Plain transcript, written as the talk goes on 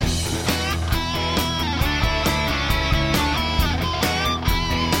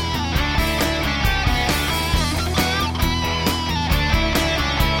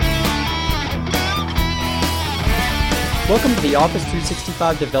Welcome to the Office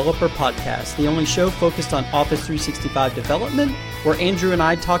 365 Developer Podcast, the only show focused on Office 365 development, where Andrew and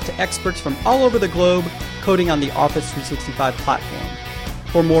I talk to experts from all over the globe coding on the Office 365 platform.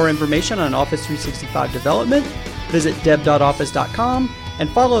 For more information on Office 365 development, visit dev.office.com and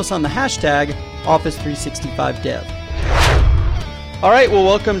follow us on the hashtag Office365Dev. All right, well,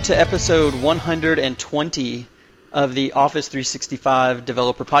 welcome to episode 120 of the Office 365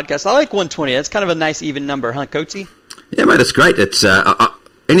 Developer Podcast. I like 120. That's kind of a nice even number, huh, Coatsy? Yeah, mate, it's great. It's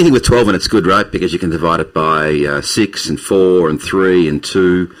anything with 12 and it's good, right? Because you can divide it by 6 and 4 and 3 and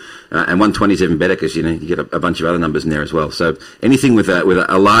 2. And 120 is even better because you get a bunch of other numbers in there as well. So anything with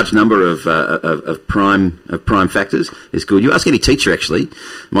a large number of prime factors is good. You ask any teacher, actually.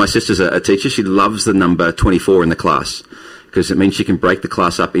 My sister's a teacher. She loves the number 24 in the class because it means she can break the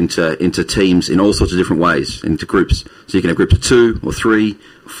class up into teams in all sorts of different ways, into groups. So you can have groups of 2 or 3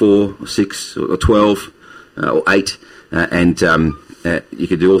 or 4 or 6 or 12 or 8. And you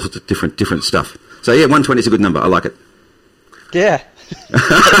can do all sorts of different stuff. So yeah, 120 is a good number. I like it. Yeah.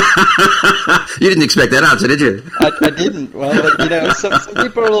 You didn't expect that answer, did you? I didn't. Well, some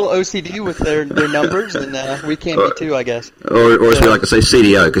people are a little OCD with their numbers, and we can be too, I guess. Or as we like to say,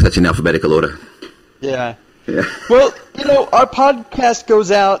 CDO, because that's in alphabetical order. Yeah. Well, our podcast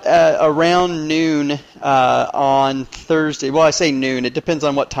goes out around noon on Thursday. Well, I say noon. It depends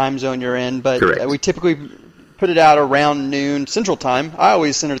on what time zone you're in, but we typically put it out around noon Central Time. I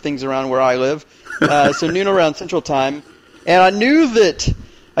always center things around where I live, so noon around Central Time. And I knew that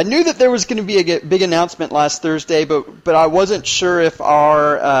there was going to be a big announcement last Thursday, but I wasn't sure if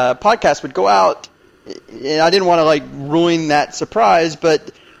our podcast would go out. And I didn't want to ruin that surprise, but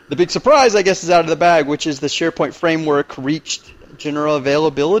the big surprise, I guess, is out of the bag, which is the SharePoint framework reached general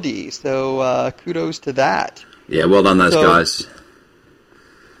availability. So kudos to that. Yeah, well done, those guys.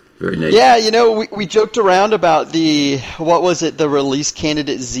 Very neat. Yeah, we joked around about the release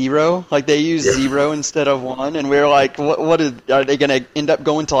candidate 0. They used 0 instead of 1, and we were like, are they going to end up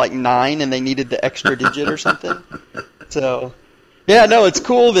going to 9 and they needed the extra digit or something? So, yeah, no, it's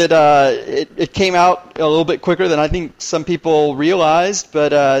cool that it came out a little bit quicker than I think some people realized,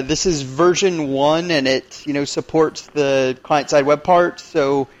 but this is version 1, and it supports the client-side web part,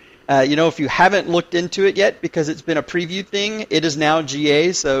 so if you haven't looked into it yet because it's been a preview thing, it is now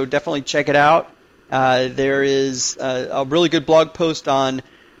GA, so definitely check it out. There is a really good blog post on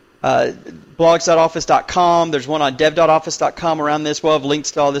blogs.office.com. There's one on dev.office.com around this. We'll have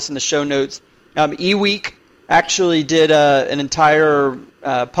links to all this in the show notes. eWeek actually did an entire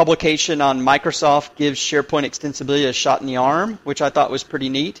publication on Microsoft gives SharePoint extensibility a shot in the arm, which I thought was pretty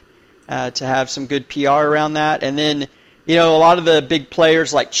neat to have some good PR around that. And then a lot of the big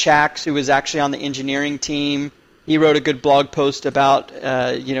players like Chax, who was actually on the engineering team, he wrote a good blog post about,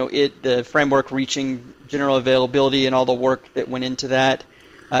 the framework reaching general availability and all the work that went into that.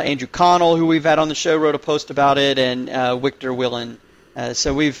 Andrew Connell, who we've had on the show, wrote a post about it, and Victor Willen.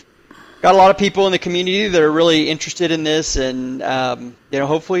 So we've got a lot of people in the community that are really interested in this, and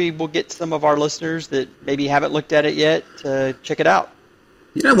hopefully we'll get some of our listeners that maybe haven't looked at it yet to check it out.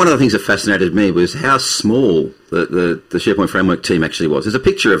 One of the things that fascinated me was how small the SharePoint Framework team actually was. There's a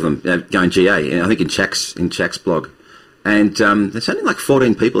picture of them going GA, I think in Chax's blog. And there's only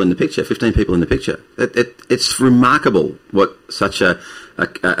 14 people in the picture, 15 people in the picture. It's remarkable what such a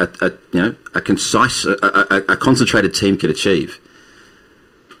concise, a concentrated team could achieve.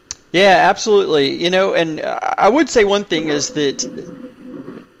 Yeah, absolutely. And I would say one thing is that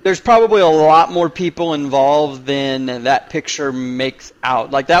there's probably a lot more people involved than that picture makes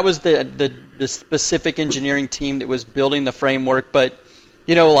out. That was the specific engineering team that was building the framework, but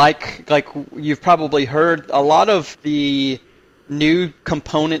like you've probably heard, a lot of the new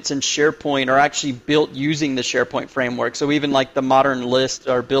components in SharePoint are actually built using the SharePoint framework. So even the modern lists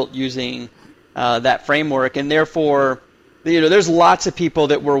are built using that framework, and therefore there's lots of people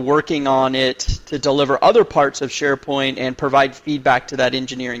that were working on it to deliver other parts of SharePoint and provide feedback to that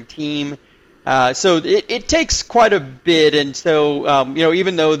engineering team. So it takes quite a bit, and so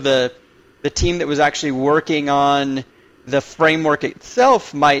even though the team that was actually working on the framework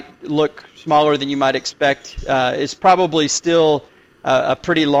itself might look smaller than you might expect, is probably still a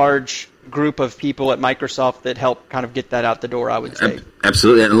pretty large group of people at Microsoft that help kind of get that out the door, I would say.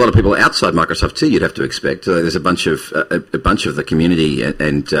 Absolutely, and a lot of people outside Microsoft too. You'd have to expect. There's a bunch of the community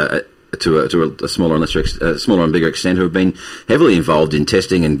and to a smaller and bigger extent who have been heavily involved in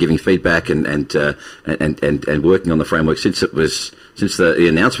testing and giving feedback and working on the framework since the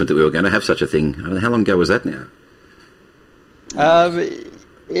announcement that we were going to have such a thing. How long ago was that now? I'm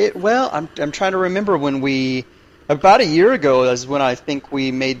trying to remember when we. About a year ago is when I think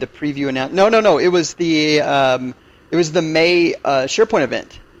we made the preview announcement. No. It was the It was the May SharePoint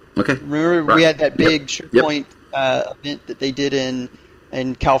event. Okay. Remember we had that big SharePoint event that they did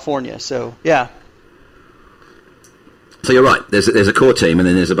in California. So yeah. So you're right. There's a core team, and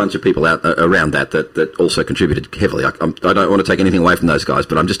then there's a bunch of people out around that also contributed heavily. I don't want to take anything away from those guys,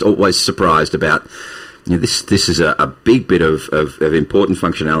 but I'm just always surprised about this is a big bit of important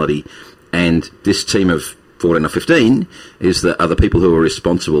functionality, and this team of 14 or 15 is the other people who are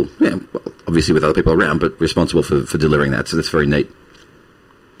responsible. Yeah, well, obviously with other people around, but responsible for delivering that. So that's very neat.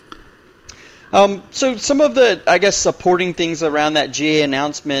 So some of the, I guess, supporting things around that GA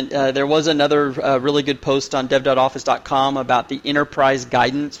announcement, there was another really good post on dev.office.com about the enterprise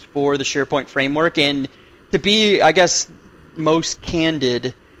guidance for the SharePoint framework. And to be, I guess, most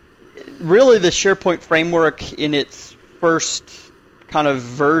candid, really the SharePoint framework in its first kind of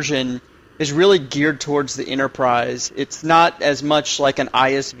version is really geared towards the enterprise. It's not as much like an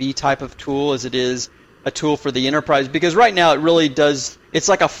ISV type of tool as it is a tool for the enterprise, because right now it really does, it's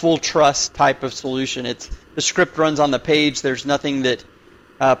like a full trust type of solution. It's the script runs on the page. There's nothing that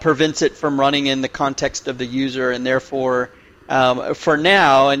prevents it from running in the context of the user, and therefore for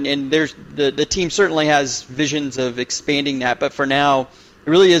now, and there's the team certainly has visions of expanding that, but for now it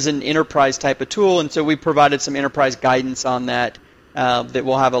really is an enterprise type of tool, and so we provided some enterprise guidance on that that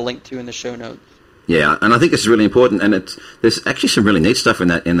we'll have a link to in the show notes. Yeah, and I think this is really important, and there's actually some really neat stuff in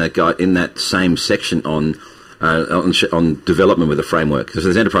that same section on development with the framework. So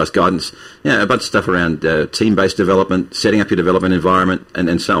there's enterprise guidance, a bunch of stuff around team-based development, setting up your development environment,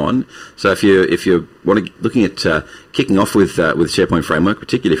 and so on. So if you're looking at kicking off with SharePoint framework,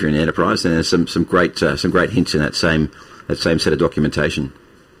 particularly if you're in the enterprise, then there's some great hints in that same set of documentation.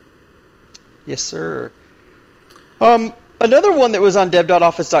 Yes, sir. Another one that was on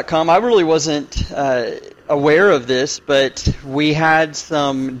dev.office.com, I really wasn't aware of this, but we had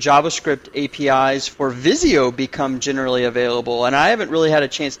some JavaScript APIs for Visio become generally available, and I haven't really had a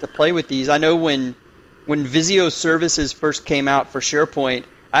chance to play with these. I know when Visio services first came out for SharePoint,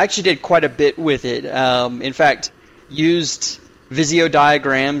 I actually did quite a bit with it. In fact, used Visio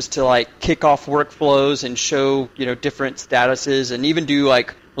diagrams to kick off workflows and show different statuses, and even do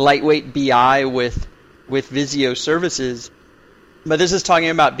lightweight BI with Visio services. But this is talking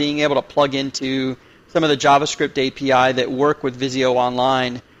about being able to plug into some of the JavaScript API that work with Visio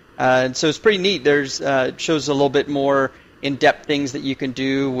Online. And so it's pretty neat. There's shows a little bit more in-depth things that you can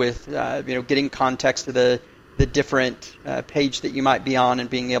do with getting context to the different page that you might be on and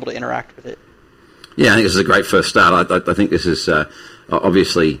being able to interact with it. Yeah, I think this is a great first start. I think this is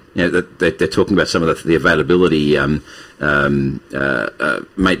obviously they're talking about some of the availability the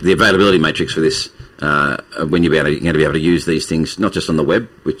availability matrix for this. When you're going to be able to use these things, not just on the web,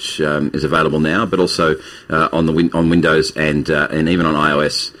 which is available now, but also on Windows and even on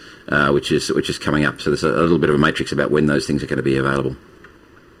iOS, which is coming up. So there's a little bit of a matrix about when those things are going to be available.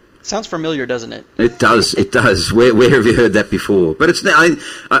 Sounds familiar, doesn't it? It does. It does. Where have you heard that before? But it's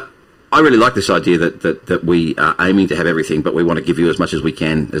I really like this idea that we are aiming to have everything, but we want to give you as much as we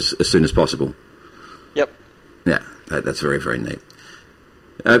can as soon as possible. Yep. Yeah, that's very, very neat.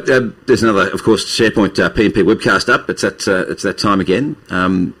 There's another, of course, SharePoint PnP webcast up. It's that time again.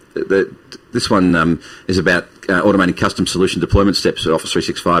 This one is about automating custom solution deployment steps for Office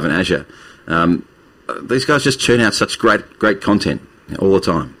 365 and Azure. These guys just churn out such great content all the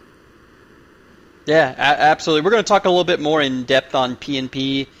time. Yeah, absolutely. We're going to talk a little bit more in depth on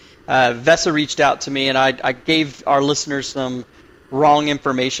PnP. Vesa reached out to me, and I gave our listeners some wrong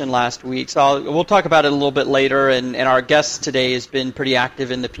information last week. So we'll talk about it a little bit later, and our guest today has been pretty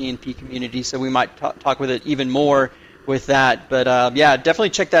active in the PnP community, so we might talk with it even more with that. But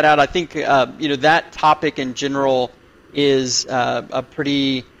definitely check that out. I think that topic in general is a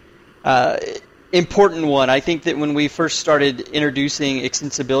pretty important one. I think that when we first started introducing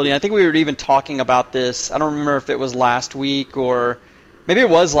extensibility, and I think we were even talking about this, I don't remember if it was last week or maybe it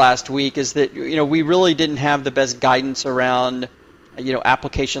was last week, is that we really didn't have the best guidance around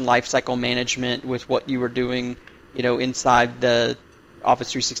application lifecycle management with what you were doing inside the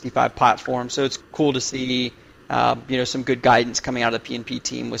Office 365 platform. So it's cool to see some good guidance coming out of the PnP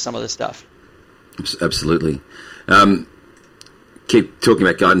team with some of this stuff. Absolutely. Keep talking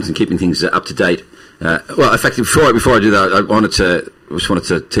about guidance and keeping things up to date. Well, in fact, before I do that, I just wanted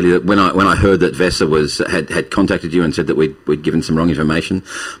to tell you that when I heard that Vesa had contacted you and said that we'd given some wrong information,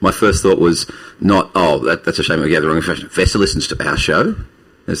 my first thought was not, that's a shame we gave the wrong information. Vesa listens to our show.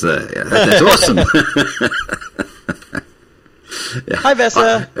 That's awesome. Yeah. Hi,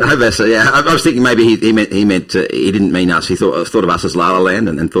 Vesa. Hi, Vesa. Yeah, I was thinking maybe he meant he didn't mean us. He thought of us as La La Land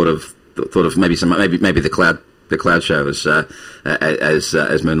and thought of maybe the cloud show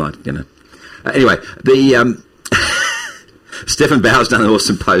as Moonlight. Anyway, the Stefan Bauer's done an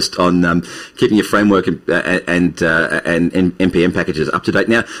awesome post on keeping your framework and NPM packages up to date.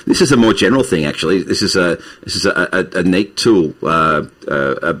 Now, this is a more general thing. Actually, this is a neat tool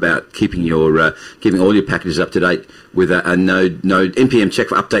about keeping all your packages up to date with a node NPM check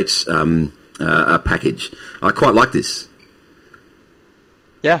for updates package. I quite like this.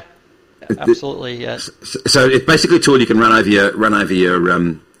 Yeah. Absolutely, yes. So it's basically a tool you can run over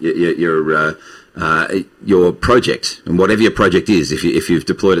your project, and whatever your project is, if you've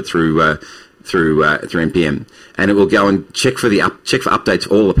deployed it through NPM, and it will go and check for updates for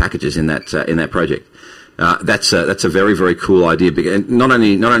all the packages in that project. That's a very, very cool idea. And not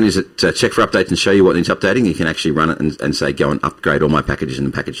only is it check for updates and show you what needs updating, you can actually run it and say go and upgrade all my packages in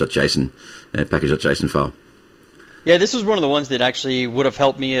the package.json file. Yeah, this was one of the ones that actually would have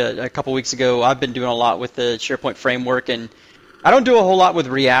helped me a couple weeks ago. I've been doing a lot with the SharePoint framework, and I don't do a whole lot with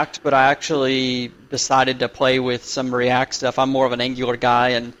React, but I actually decided to play with some React stuff. I'm more of an Angular guy,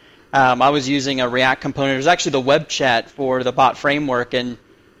 and I was using a React component. It was actually the web chat for the bot framework, and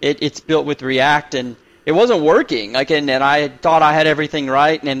it's built with React, and it wasn't working. And I thought I had everything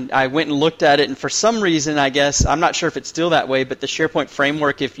right, and I went and looked at it, and for some reason, I guess, I'm not sure if it's still that way, but the SharePoint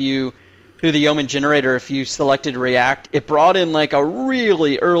framework, through the Yeoman generator, if you selected React, it brought in like a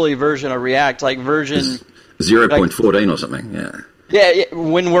really early version of React, like version 0.14 or something. Yeah. Yeah,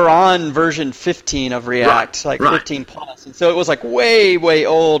 when we're on version 15 of React, 15 plus, and so it was like way, way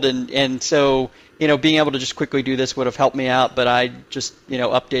old, and so being able to just quickly do this would have helped me out. But I just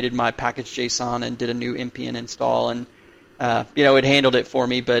updated my package JSON and did a new npm install, and it handled it for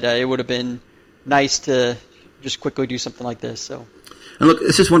me. But it would have been nice to just quickly do something like this. So. And look,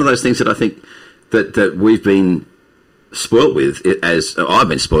 this is one of those things that I think that we've been spoilt with, as I've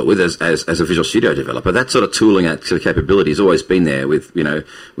been spoilt with as a Visual Studio developer. That sort of tooling, that sort of capability has always been there. With a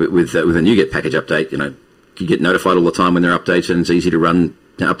NuGet package update, you get notified all the time when they're updated, and it's easy to run,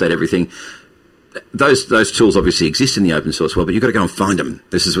 update everything. Those tools obviously exist in the open source world, but you've got to go and find them.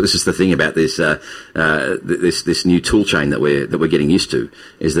 This is the thing about this this new tool chain that we're getting used to,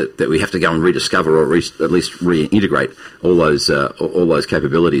 is that we have to go and rediscover, or at least reintegrate all those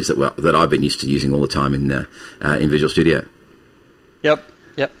capabilities that I've been used to using all the time in Visual Studio. Yep,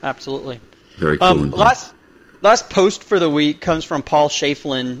 absolutely. Very cool. Last post for the week comes from Paul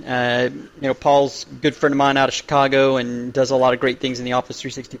Schaeflin. Paul's a good friend of mine out of Chicago and does a lot of great things in the Office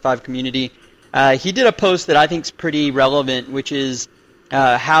 365 community. He did a post that I think is pretty relevant, which is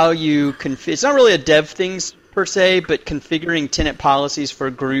how you it's not really a dev things per se, but configuring tenant policies for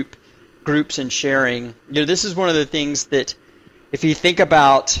groups and sharing. This is one of the things that, if you think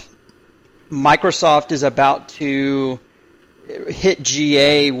about, Microsoft is about to hit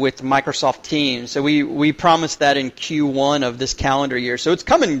GA with Microsoft Teams. So we promised that in Q1 of this calendar year. So it's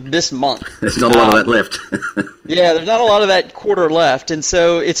coming this month. There's not a lot of that left. Yeah, there's not a lot of that quarter left. And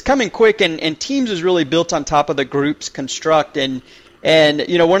so it's coming quick, and Teams is really built on top of the groups construct. And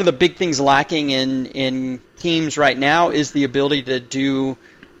one of the big things lacking in Teams right now is the ability to do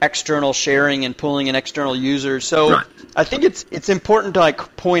external sharing and pulling in external users. So right. I think it's important to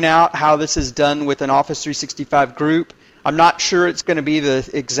point out how this is done with an Office 365 group. I'm not sure it's going to be the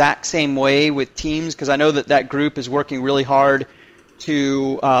exact same way with Teams, because I know that group is working really hard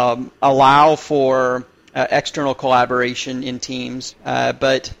to allow for external collaboration in Teams.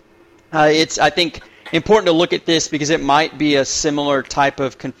 But it's, I think, important to look at this because it might be a similar type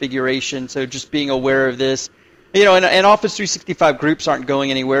of configuration. So just being aware of this. And Office 365 groups aren't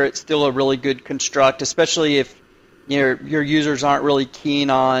going anywhere. It's still a really good construct, especially if your users aren't really keen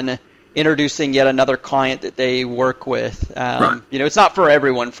on introducing yet another client that they work with. Right. It's not for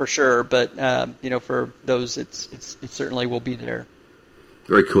everyone for sure, but for those, it certainly will be there.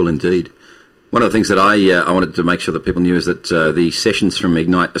 Very cool indeed. One of the things that I wanted to make sure that people knew is that the sessions from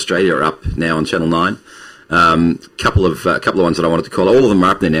Ignite Australia are up now on Channel 9. Couple of ones that I wanted to call. All of them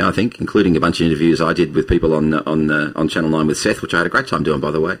are up there now, I think, including a bunch of interviews I did with people on Channel 9 with Seth, which I had a great time doing,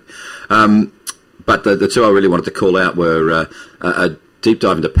 by the way. But the two I really wanted to call out were a deep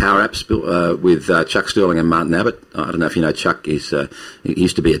dive into Power Apps with Chuck Sterling and Martin Abbott. I don't know if you know Chuck. He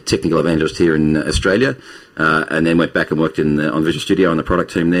used to be a technical evangelist here in Australia, and then went back and worked on Visual Studio on the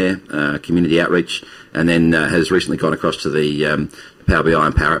product team there, community outreach, and then has recently gone across to the Power BI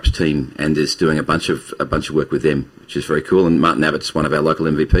and Power Apps team and is doing a bunch of work with them, which is very cool. And Martin Abbott's one of our local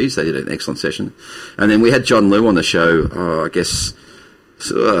MVPs. They did an excellent session. And then we had John Liu on the show, I guess,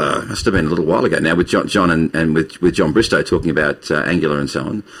 must have been a little while ago now, with John and with John Bristow talking about Angular and so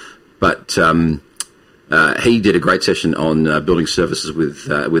on. But he did a great session on building services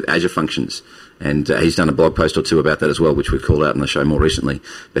with Azure Functions, and he's done a blog post or two about that as well, which we've called out in the show more recently.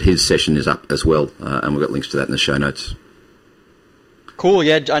 But his session is up as well, and we've got links to that in the show notes. Cool.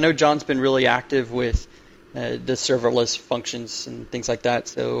 Yeah, I know John's been really active with the serverless functions and things like that.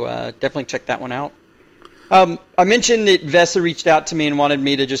 So definitely check that one out. I mentioned that Vesa reached out to me and wanted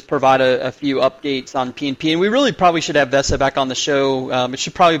me to just provide a few updates on PNP, and we really probably should have Vesa back on the show. It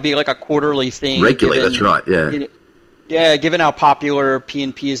should probably be like a quarterly thing. Regularly, that's right, yeah. Yeah, given how popular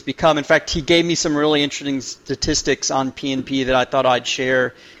PNP has become. In fact, he gave me some really interesting statistics on PNP that I thought I'd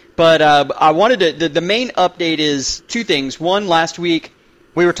share. But I wanted to, the main update is two things. One, last week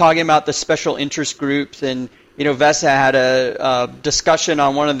we were talking about the special interest groups, and Vesa had a discussion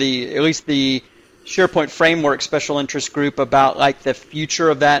on one of at least the SharePoint Framework special interest group about like the future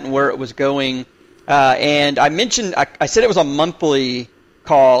of that and where it was going. And I mentioned, I said it was a monthly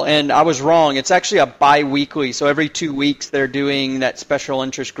call, and I was wrong. It's actually a bi-weekly, so every 2 weeks they're doing that special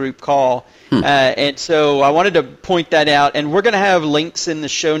interest group call. And so I wanted to point that out, and we're going to have links in the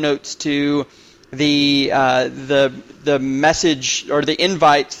show notes to the message or the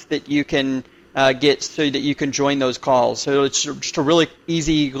invites that you can get so that you can join those calls. So it's just a really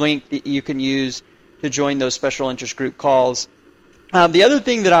easy link that you can use to join those special interest group calls. The other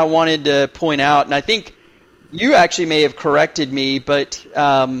thing that I wanted to point out, and I think you actually may have corrected me, but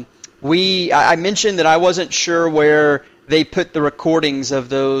I mentioned that I wasn't sure where they put the recordings of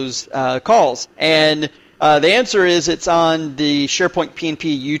those calls. And the answer is it's on the SharePoint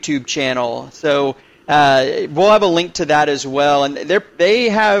PNP YouTube channel. So we'll have a link to that as well. And they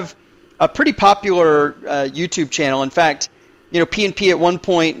have a pretty popular YouTube channel. In fact, PNP at one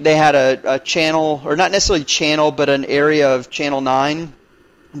point they had a channel, or not necessarily channel, but an area of Channel 9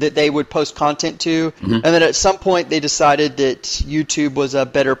 that they would post content to. And then at some point they decided that YouTube was a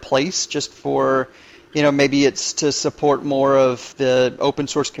better place just for, maybe it's to support more of the open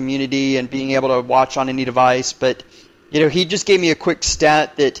source community and being able to watch on any device. But, he just gave me a quick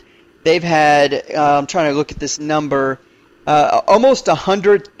stat that they've had, I'm trying to look at this number, almost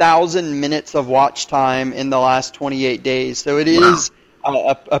 100,000 minutes of watch time in the last 28 days. So it is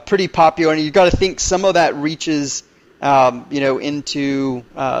a pretty popular, and you've got to think some of that reaches, into,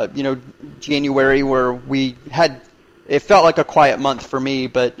 January, where we had, it felt like a quiet month for me,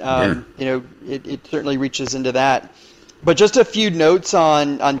 but, it certainly reaches into that. But just a few notes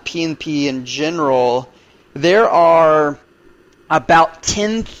on PNP in general. There are about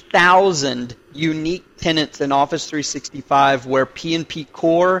 10,000 unique tenants in Office 365 where PNP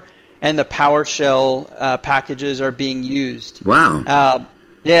Core and the PowerShell packages are being used. Wow.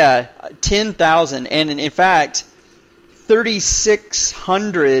 10,000. And in fact,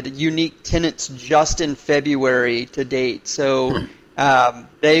 3,600 unique tenants just in February to date. So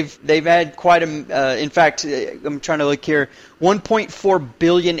they've had quite a. In fact, I'm trying to look here. 1.4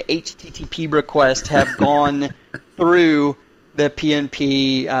 billion HTTP requests have gone through the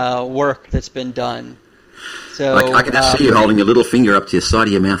PNP work that's been done. So I can just see you holding your little finger up to your side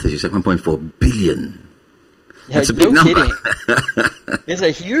of your mouth as you say 1.4 billion. That's a big number. It's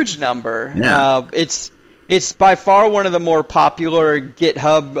a huge number. Yeah. It's by far one of the more popular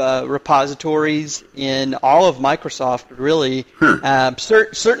GitHub repositories in all of Microsoft, really.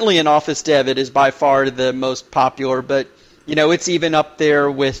 Certainly in Office Dev, it is by far the most popular, but it's even up there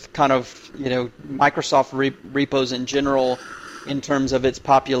with kind of Microsoft repos in general in terms of its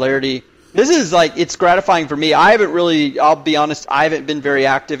popularity. This is it's gratifying for me. I'll be honest, I haven't been very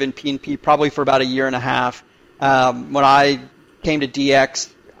active in PNP probably for about a year and a half. When I came to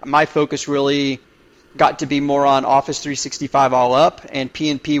DX, my focus really got to be more on Office 365 all up, and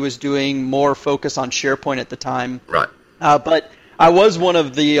PNP was doing more focus on SharePoint at the time. Right. But I was one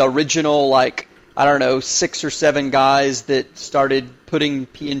of the original, 6 or 7 guys that started putting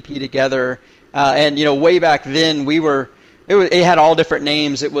PNP together. And way back then, it had all different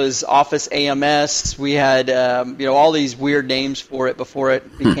names. It was Office AMS. We had all these weird names for it before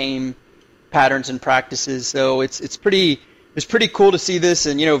it became patterns and practices. So it's pretty cool to see this,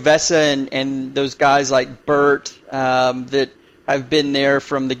 and Vesa and those guys like Bert that have been there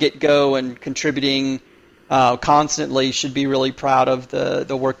from the get-go and contributing constantly should be really proud of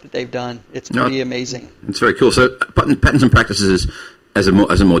the work that they've done. It's pretty amazing. It's very cool. So patterns and practices, as a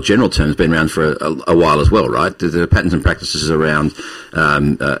more general term, has been around for a while as well, right? The patterns and practices around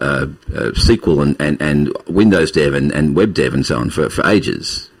SQL and Windows Dev and Web Dev and so on for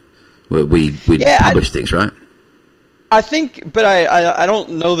ages. We publish things, right? I think, but I don't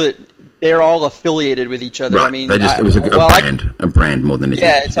know that they're all affiliated with each other. Right. I mean, it was a brand more than anything.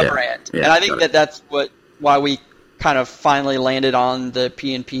 Yeah, it's a brand, and I think that's why we kind of finally landed on the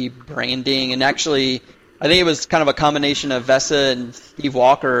PNP branding. And actually, I think it was kind of a combination of Vesa and Steve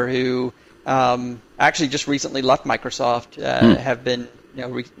Walker, who actually just recently left Microsoft, have been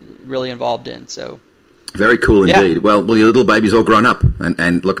really involved in. So Very cool Yeah. indeed. Well, your little baby's all grown up,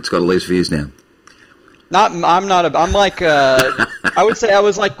 and look, it's got all these views now. I'm like, I would say I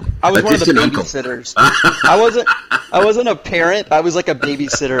was one of the distant uncle. babysitters. I wasn't a parent. I was like a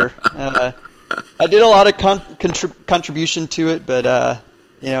babysitter. I did a lot of contribution to it, but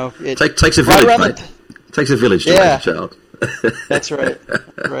it Takes a right village, around mate. Takes a village to raise a child. That's right.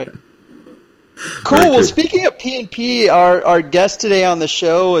 Right. Cool. Well, speaking of P&P, our guest today on the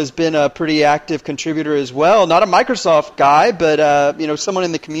show has been a pretty active contributor as well. Not a Microsoft guy, but someone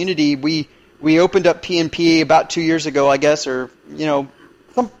in the community. We opened up P&P about 2 years ago, I guess, or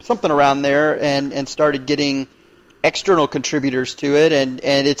something around there, and started getting external contributors to it, and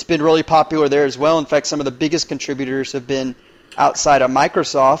it's been really popular there as well. In fact, some of the biggest contributors have been outside of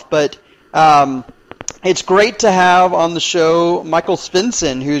Microsoft, but it's great to have on the show Michael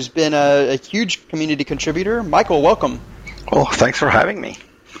Svensson, who's been a huge community contributor. Michael, welcome. Well, thanks for having me.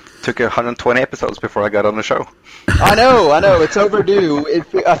 Took 120 episodes before I got on the show. I know, it's overdue.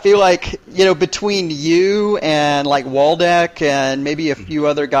 I feel like, between you and like Waldeck and maybe a few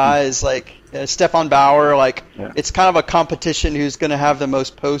other guys like Stefan Bauer, it's kind of a competition who's going to have the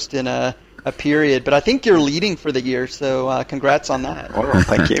most posts in a period. But I think you're leading for the year, so congrats on that. Oh,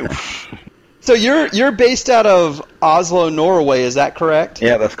 thank you. So you're based out of Oslo, Norway, is that correct?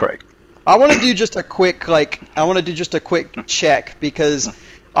 Yeah, that's correct. I want to do just a quick check, because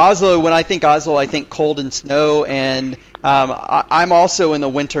Oslo, when I think Oslo, I think cold and snow, and I'm also in the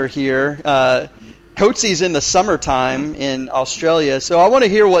winter here. Coates's in the summertime in Australia, so I want to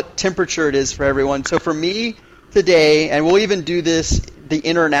hear what temperature it is for everyone. So for me today, and we'll even do this the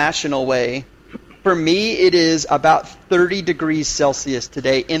international way, for me it is about 30 degrees Celsius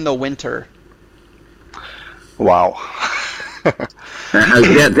today in the winter. Wow. Down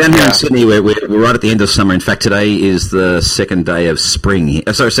here in Sydney, we're right at the end of summer. In fact, today is the second day of spring.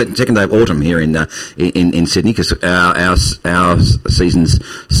 Second day of autumn here in Sydney, because our seasons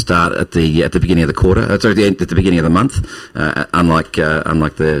start at the beginning of the quarter. At the beginning of the month. Unlike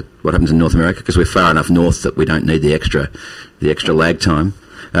what happens in North America, because we're far enough north that we don't need the extra lag time.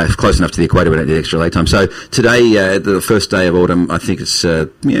 Close enough to the equator, we don't need extra lag time. So today, the first day of autumn, I think it's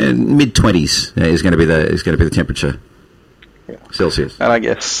mid-20s is going to be the temperature. Celsius. And I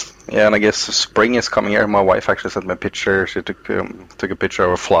guess spring is coming here. My wife actually sent me a picture. She took a picture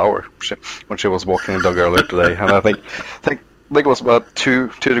of a flower when she was walking the dog earlier today, and I think it was about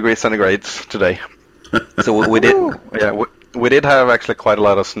 2 degrees centigrade today. So we did have actually quite a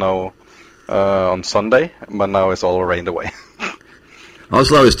lot of snow on Sunday, but now it's all rained away.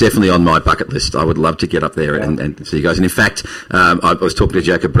 Oslo is definitely on my bucket list. I would love to get up there and see you guys. And in fact, I was talking to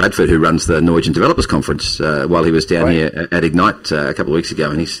Jacob Bradford, who runs the Norwegian Developers Conference, while he was down here at Ignite a couple of weeks ago.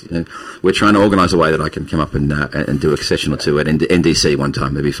 And we're trying to organise a way that I can come up and do a session or two at NDC one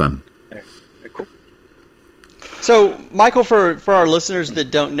time. It'd be fun. Yeah, cool. So, Michael, for our listeners that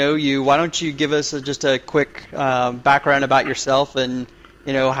don't know you, why don't you give us just a quick background about yourself and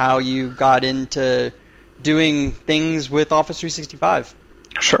how you got into doing things with Office 365?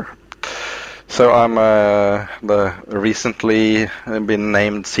 Sure. So I'm the recently been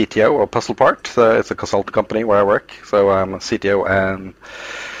named CTO of PuzzlePart. It's a consulting company where I work. So I'm a CTO and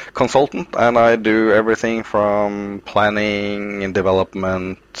consultant, and I do everything from planning and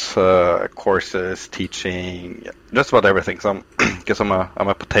development, courses, teaching, just about everything. So because I'm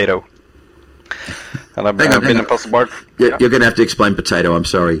a potato. And I've been in PuzzlePart. You're going to have to explain potato. I'm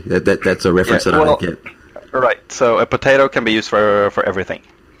sorry. That's a reference that I don't get. Right, so a potato can be used for everything.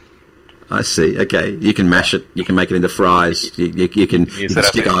 I see. Okay, you can mash it. You can make it into fries. You can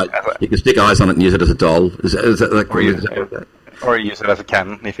stick eyes on it and use it as a doll. Is that like, or use it as a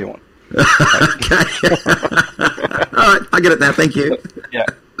cannon if you want. Okay. All right, I get it now. Thank you. Yeah,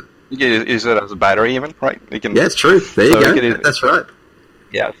 you can use it as a battery, even, right? You can. Yeah, it's true. There you go. That's right.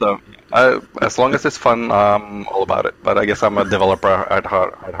 Yeah. So as long as it's fun, I'm all about it. But I guess I'm a developer at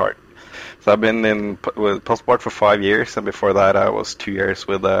heart. So I've been with PuzzlePart for 5 years, and before that I was 2 years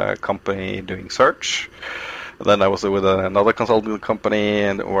with a company doing search. And then I was with another consulting company,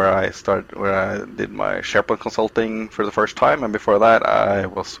 and where I did my SharePoint consulting for the first time. And before that I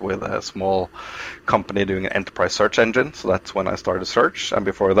was with a small company doing an enterprise search engine. So that's when I started search. And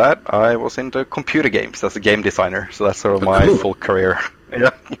before that I was into computer games as a game designer. So that's sort of my full career.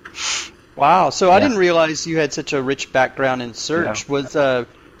 Yeah. Wow. So I didn't realize you had such a rich background in search. Yeah.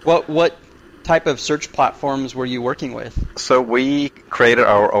 What type of search platforms were you working with? So we created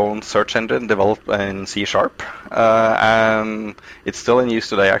our own search engine developed in C#, and it's still in use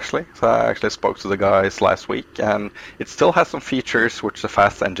today, actually. So I actually spoke to the guys last week, and it still has some features which the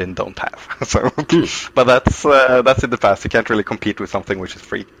fast engine don't have. So, but that's in the past. You can't really compete with something which is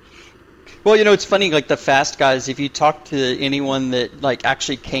free. Well, it's funny, like the Fast guys, if you talk to anyone that like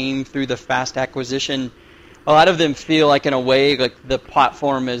actually came through the Fast acquisition, a lot of them feel like in a way like the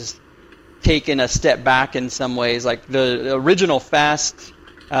platform is taken a step back in some ways. Like the original Fast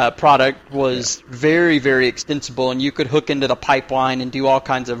product was very, very extensible, and you could hook into the pipeline and do all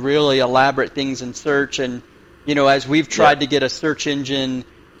kinds of really elaborate things in search. And as we've tried to get a search engine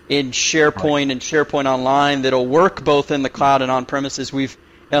in SharePoint and SharePoint Online that'll work both in the cloud and on premises, we've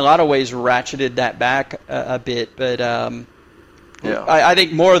in a lot of ways ratcheted that back a bit. But I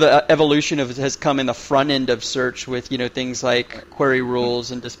think more of the evolution has come in the front end of search with things like query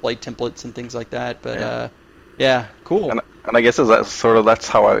rules and display templates and things like that. But cool. And I guess that's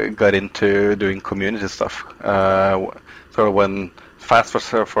how I got into doing community stuff. Sort of when Fast for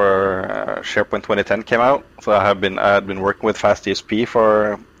SharePoint 2010 came out, so I had been working with FastESP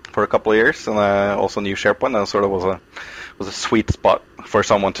for a couple of years, and I also knew SharePoint, and sort of was a sweet spot for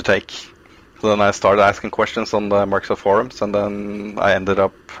someone to take. So then I started asking questions on the Microsoft forums, and then I ended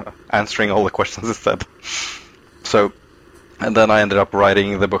up answering all the questions instead. And then I ended up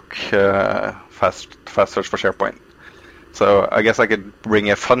writing the book Fast Search for SharePoint. So I guess I could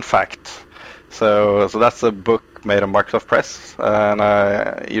bring a fun fact. So that's a book made on Microsoft Press, and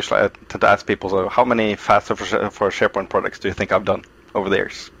I tend to ask people, so how many Fast Search for SharePoint projects do you think I've done over the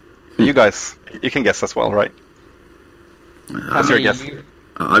years? You guys, you can guess as well, right? What's your guess?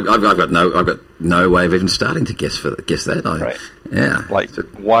 I've got no way of even starting to guess that. Right. Yeah. Like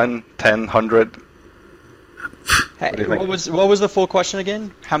 1, 10, 100. What was the full question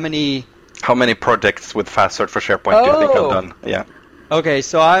again? How many projects with Fast Search for SharePoint do you think I've done? Yeah. Okay,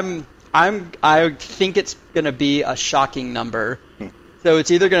 so I think it's going to be a shocking number. So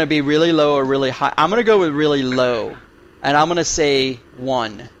it's either going to be really low or really high. I'm going to go with really low, and I'm going to say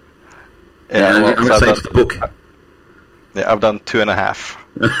 1. Yeah, I'm going to say it's the book. Yeah, I've done 2.5,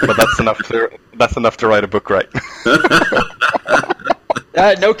 but that's enough to write a book, right?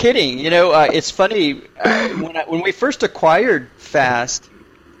 No kidding. It's funny when we first acquired Fast,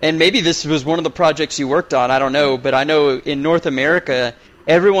 and maybe this was one of the projects you worked on. I don't know, but I know in North America,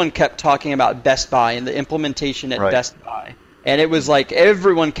 everyone kept talking about Best Buy and the implementation at Best Buy, and it was like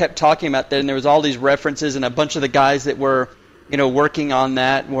everyone kept talking about that, and there was all these references, and a bunch of the guys that were working on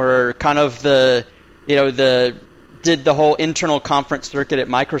that were kind of did the whole internal conference circuit at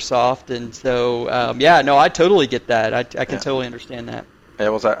Microsoft, and so I totally get that. I can totally understand that. I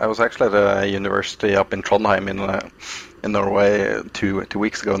was actually at a university up in Trondheim in Norway two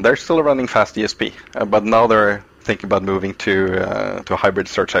weeks ago, and they're still running FastESP, but now they're thinking about moving to a hybrid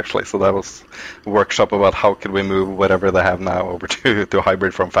search actually. So that was a workshop about how could we move whatever they have now over to a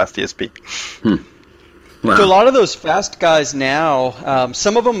hybrid from FastESP. Wow. So a lot of those Fast guys now,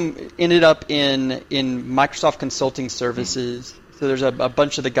 some of them ended up in Microsoft Consulting Services. So there's a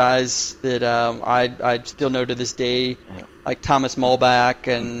bunch of the guys that I still know to this day, like Thomas Mulbach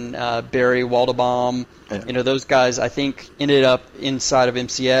and Barry Waldebaum. Yeah. Those guys I think ended up inside of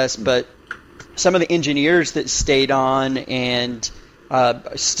MCS, but some of the engineers that stayed on and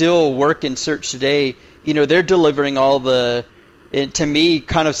still work in search today, they're delivering all to me,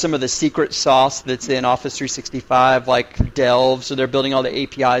 kind of some of the secret sauce that's in Office 365, like Delve. So they're building all the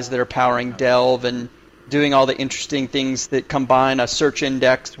APIs that are powering Delve and doing all the interesting things that combine a search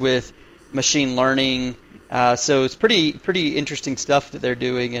index with machine learning. So it's pretty interesting stuff that they're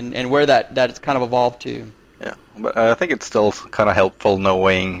doing, and where that it's kind of evolved to. Yeah, but I think it's still kind of helpful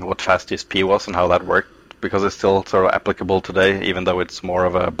knowing what FastESP was and how that worked, because it's still sort of applicable today, even though it's more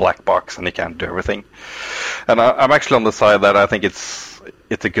of a black box and you can't do everything. And I'm actually on the side that I think it's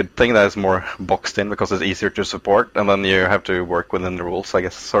a good thing that it's more boxed in, because it's easier to support, and then you have to work within the rules. I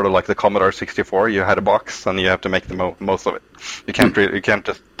guess sort of like the Commodore 64, you had a box and you have to make the most of it. You can't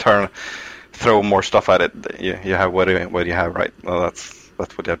just throw more stuff at it. You have what you have, right? Well, that's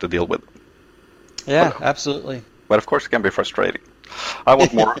what you have to deal with. Yeah, absolutely. But of course, it can be frustrating. I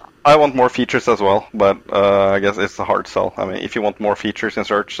want more. I want more features as well, but I guess it's a hard sell. I mean, if you want more features in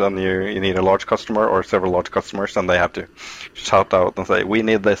search, then you need a large customer or several large customers, and they have to shout out and say, "We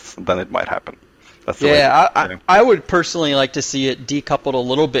need this." Then it might happen. That's the way I would personally like to see it decoupled a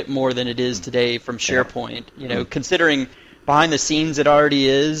little bit more than it is today from SharePoint. Considering behind the scenes it already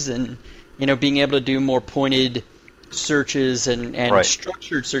is, and being able to do more pointed searches and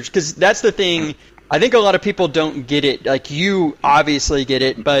structured search, because that's the thing. I think a lot of people don't get it. Like, you obviously get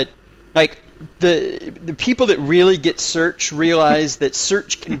it, but like the people that really get search realize that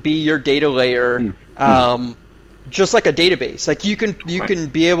search can be your data layer, just like a database. Like you can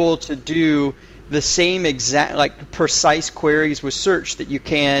be able to do the same exact, like, precise queries with search that you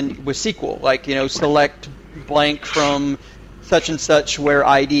can with SQL. Like, select blank from such and such where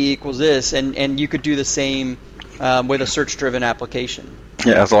ID equals this, and you could do the same with a search-driven application.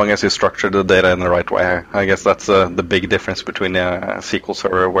 Yeah, as long as you structure the data in the right way. I guess that's the big difference between a SQL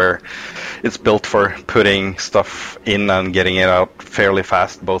Server, where it's built for putting stuff in and getting it out fairly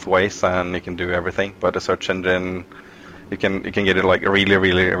fast both ways, and you can do everything. But a search engine, you can get it like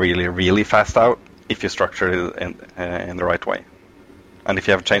really fast out if you structure it in the right way. And if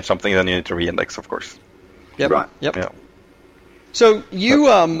you have changed something, then you need to reindex, of course. Yep. Right. Yep. Yeah. So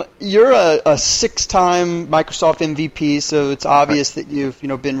you're a 6-time Microsoft MVP, so it's obvious that you've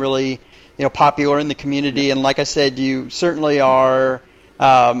been really popular in the community, and like I said, you certainly are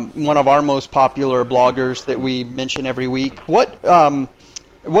one of our most popular bloggers that we mention every week. What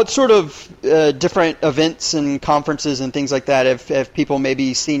sort of different events and conferences and things like that have people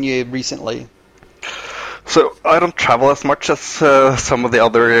maybe seen you recently? So I don't travel as much as some of the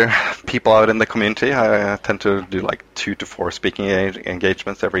other people out in the community. I tend to do like 2 to 4 speaking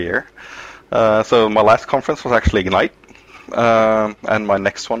engagements every year. So my last conference was actually Ignite, and my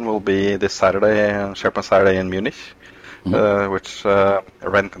next one will be this Saturday, SharePoint Saturday in Munich, which the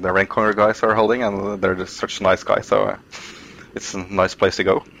Renconger guys are holding, and they're just such nice guys, so it's a nice place to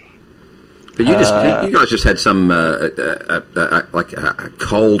go. But you guys just had some like a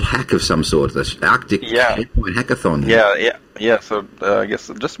cold hack of some sort, this Arctic SharePoint hackathon. Yeah. So I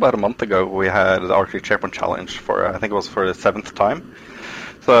guess just about a month ago we had the Arctic SharePoint Challenge for I think it was for the 7th time.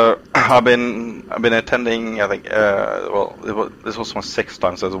 So I've been attending. I think this was my 6th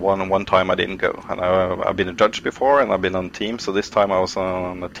time. So one time I didn't go, and I've been a judge before, and I've been on team. So this time I was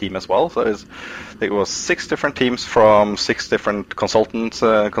on a team as well. So it was 6 different teams from 6 different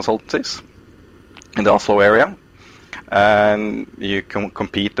consultancies in the Oslo area, and you can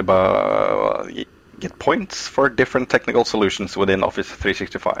compete get points for different technical solutions within Office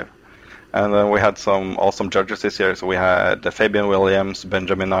 365. And then we had some awesome judges this year. So we had Fabian Williams,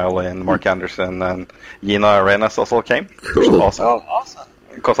 Benjamin Iolin, Mark Anderson, and Gina Arenas also came. Cool. Which was awesome. Oh, awesome.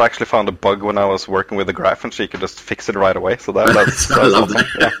 Because I actually found a bug when I was working with the graph, and she could just fix it right away. So that's I love that.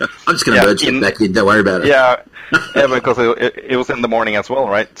 Yeah. I'm just going to merge it back in. Don't worry about it. Yeah, because it was in the morning as well,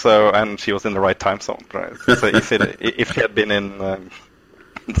 right? So, and she was in the right time zone, right? So if she had been in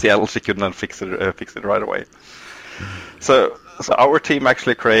Seattle, she couldn't have fixed it right away. So our team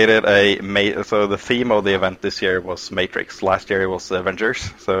actually created so the theme of the event this year was Matrix. Last year it was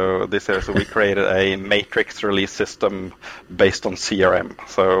Avengers. So this year, we created a Matrix release system based on CRM.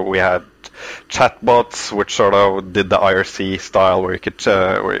 So we had chatbots, which sort of did the IRC style, where you could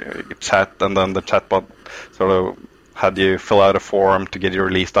chat, and then the chatbot sort of had you fill out a form to get you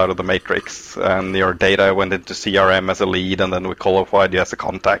released out of the Matrix, and your data went into CRM as a lead, and then we qualified you as a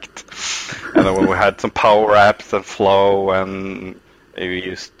contact. And then we had some Power Apps and Flow, and we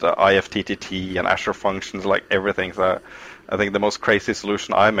used IFTTT and Azure Functions, like everything. So I think the most crazy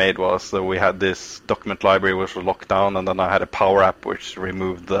solution I made was that we had this document library which was locked down, and then I had a Power App which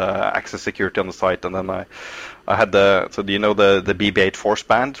removed the access security on the site, and then I had so do you know the BB-8 Force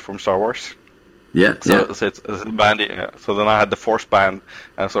Band from Star Wars? Yeah. So it's a band. So then I had the force band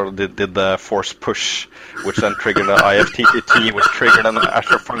and sort of did the force push, which then triggered the IFTTT, which triggered an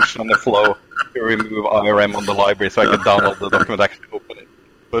Azure function on the Flow to remove IRM on the library, so I could download the document, actually open it.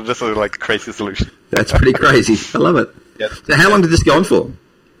 So just a crazy solution. That's pretty crazy. I love it. Yes. So how long did this go on for?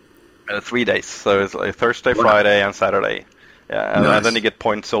 3 days. So it's like Thursday, Friday, and Saturday. Yeah, and then you get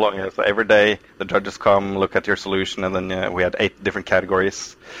points so long. So every day the judges come, look at your solution, and then we had 8 different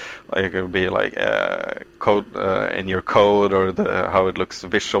categories. Like it would be like code in your code, or how it looks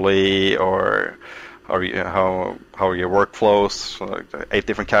visually, or how your workflows. So like 8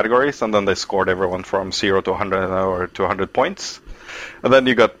 different categories, and then they scored everyone from 0 to 100 or 200 points. And then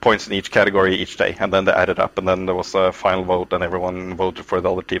you got points in each category each day, and then they added up, and then there was a final vote, and everyone voted for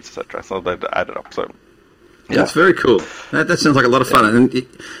the other teams, etc. So they added up. So. Yeah. That's very cool. That sounds like a lot of fun, and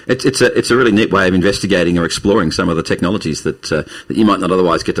it's a really neat way of investigating or exploring some of the technologies that you might not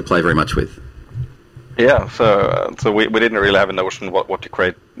otherwise get to play very much with. Yeah, so we didn't really have a notion what to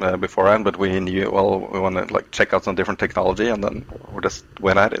create beforehand, but we knew we want to check out some different technology, and then we just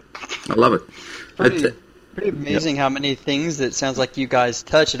went at it. I love it. Pretty amazing how many things it sounds like you guys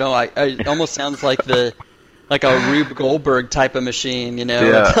touch. It almost sounds like a Rube Goldberg type of machine,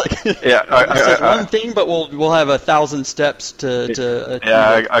 Yeah, it's one thing, but we'll have 1,000 steps to.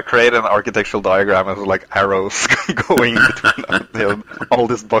 I created an architectural diagram of arrows going between all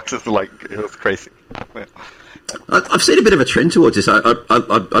these boxes. It was crazy. I've seen a bit of a trend towards this. I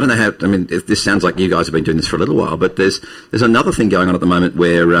don't know how. I mean, this sounds like you guys have been doing this for a little while, but there's another thing going on at the moment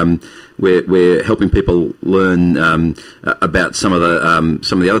where we're helping people learn about some of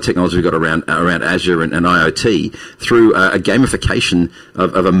the other technology we've got around Azure and IoT through a gamification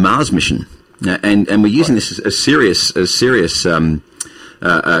of a Mars mission, and we're using this as serious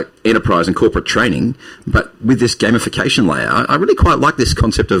enterprise and corporate training, but with this gamification layer. I really quite like this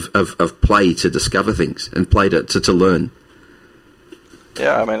concept of play to discover things and play to learn.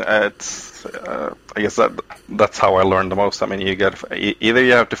 Yeah, I mean, it's I guess that's how I learned the most. I mean, either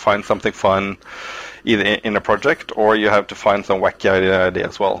you have to find something fun either in a project, or you have to find some wacky idea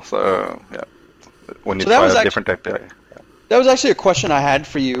as well. So yeah, when you try a different type of. That was actually a question I had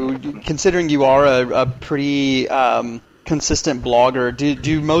for you, considering you are a pretty consistent blogger.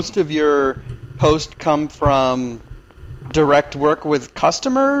 Do most of your posts come from direct work with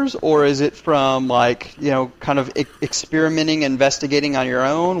customers, or is it from kind of experimenting, investigating on your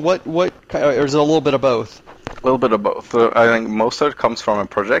own? Or is it a little bit of both? A little bit of both. So I think most of it comes from a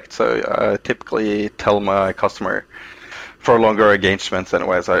project. So I typically tell my customer for longer engagements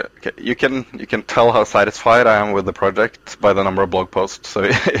anyways. You can tell how satisfied I am with the project by the number of blog posts. So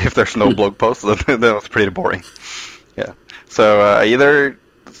if there's no blog posts, then it's pretty boring. Yeah. So either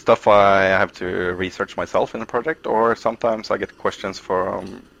stuff I have to research myself in a project, or sometimes I get questions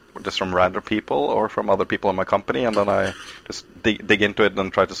from random people or from other people in my company, and then I just dig into it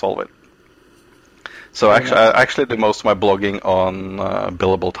and try to solve it. So I actually do most of my blogging on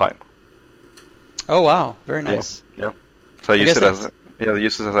billable time. Oh wow, very nice. Yeah. So I use it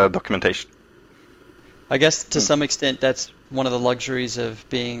as a documentation. I guess to some extent that's one of the luxuries of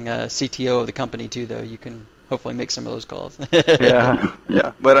being a CTO of the company too, though. You can hopefully make some of those calls.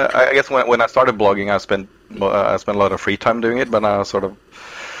 yeah. But I guess when I started blogging, I spent a lot of free time doing it, but now I sort of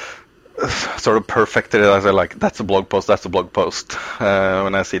perfected it as that's a blog post.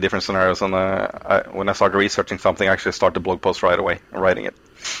 When I see different scenarios, and when I start researching something, I actually start the blog post right away, writing it.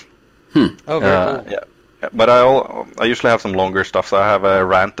 Oh, very cool. Yeah. But I usually have some longer stuff, so I have a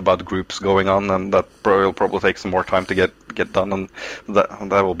rant about groups going on, and that will probably take some more time to get done, and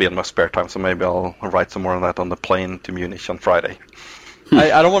that will be in my spare time, so maybe I'll write some more on that on the plane to Munich on Friday.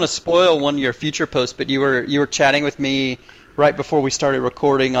 I don't want to spoil one of your future posts, but you were chatting with me right before we started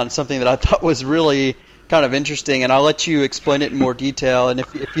recording on something that I thought was really kind of interesting, and I'll let you explain it in more detail, and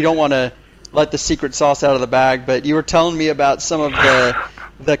if you don't want to let the secret sauce out of the bag, but you were telling me about some of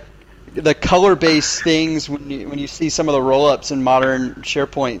the color-based things when you see some of the roll-ups in modern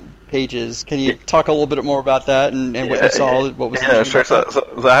SharePoint pages. Can you talk a little bit more about that and what you saw? What was sure. So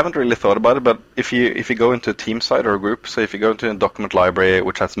I haven't really thought about it, but if you go into a team site or a group, so if you go into a document library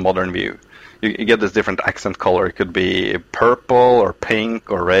which has modern view, you get this different accent color. It could be purple or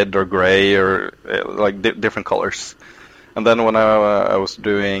pink or red or gray or different colors. And then when I was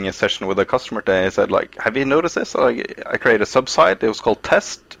doing a session with a customer today, I said, have you noticed this? I created a subsite. It was called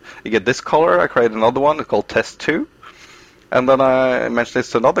Test. You get this color. I created another one. It's called Test 2. And then I mentioned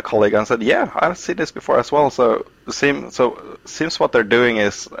this to another colleague and said, yeah, I've seen this before as well. So seems what they're doing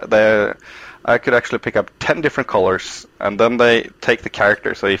is I could actually pick up 10 different colors, and then they take the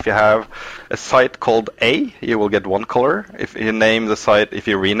character. So if you have a site called A, you will get one color. If you rename the site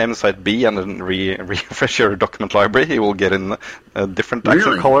B and then refresh your document library, you will get in a different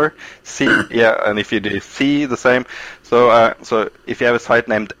accent color. C, and if you do C, the same. So if you have a site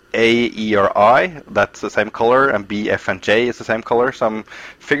named A, E, or I, that's the same color, and B, F, and J is the same color. So I'm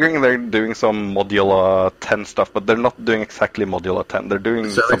figuring they're doing some modular 10 stuff, but they're not doing exactly modular 10. They're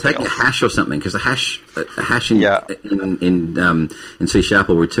doing they're taking else. A hash or something, because a hash in C#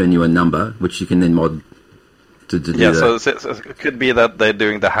 will return you a number, which you can then mod to do that. So it could be that they're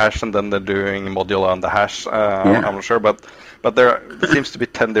doing the hash and then they're doing modular on the hash. I'm not sure, but there seems to be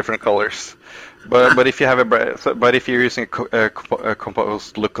 10 different colors. But if you have if you're using a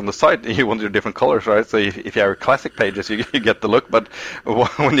composed look on the site, you want your different colors, right? So if you have classic pages, you get the look, but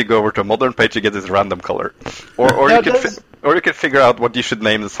when you go over to a modern page, you get this random color. Or you could figure out what you should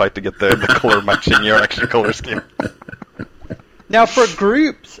name the site to get the color matching your actual color scheme. Now for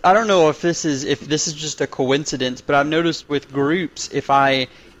groups, I don't know if this is just a coincidence, but I've noticed with groups, if I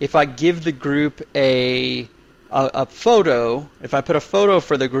give the group a photo, if I put a photo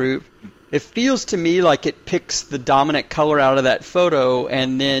for the group, it feels to me like it picks the dominant color out of that photo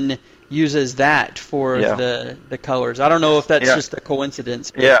and then uses that for the colors. I don't know if that's just a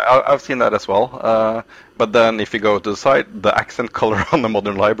coincidence. But... Yeah, I've seen that as well. But then if you go to the site, the accent color on the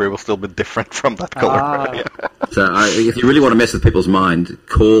modern library will still be different from that color. So if you really want to mess with people's mind,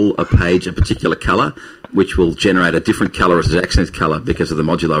 call a page a particular color, which will generate a different color as its accent color because of the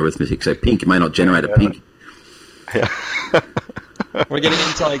modular arithmetic. So pink may not generate a pink. Yeah. We're getting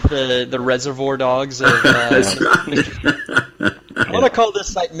into like the Reservoir Dogs of. That's right. I want to call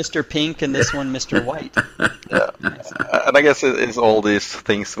this site Mr. Pink and this one Mr. White. Yeah, and I guess it's all these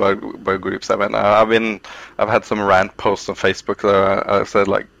things about groups. I mean, I've had some rant posts on Facebook. I said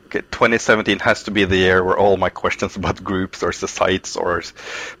like, okay, 2017 has to be the year where all my questions about groups or sites or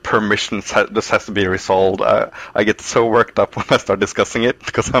permissions just has to be resolved. I get so worked up when I start discussing it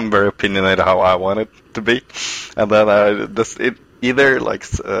because I'm very opinionated how I want it to be, and then it either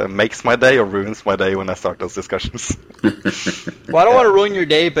makes my day or ruins my day when I start those discussions. Well, I don't want to ruin your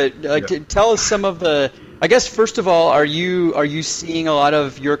day, but tell us some of the. I guess first of all, are you seeing a lot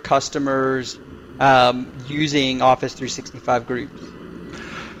of your customers using Office 365 groups?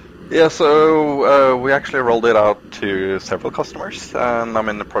 Yeah, so we actually rolled it out to several customers, and I'm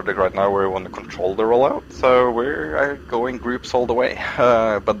in the project right now where we want to control the rollout. So we're going groups all the way,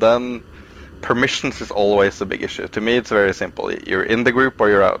 but then permissions is always a big issue. To me, it's very simple. You're in the group or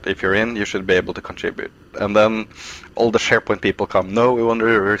you're out. If you're in, you should be able to contribute. And then all the SharePoint people come, no, we want to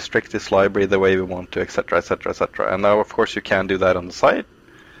restrict this library the way we want to, etc., etc., etc. And now, of course, you can do that on the site,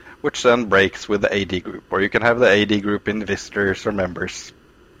 which then breaks with the AD group. Or you can have the AD group in visitors or members,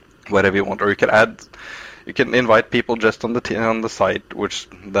 whatever you want. Or you can invite people just on the site, which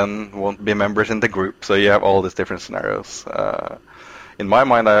then won't be members in the group. So you have all these different scenarios. In my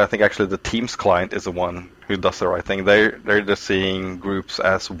mind, I think actually the Teams client is the one who does the right thing. They're just seeing groups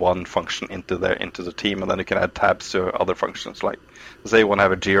as one function into the team, and then you can add tabs to other functions. Like, say you want to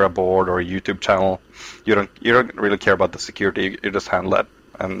have a Jira board or a YouTube channel, you don't really care about the security. You just handle that,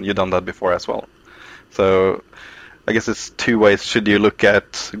 and you've done that before as well. So I guess it's two ways. Should you look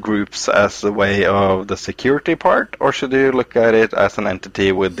at groups as a way of the security part, or should you look at it as an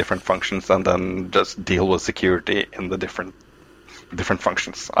entity with different functions and then just deal with security in the different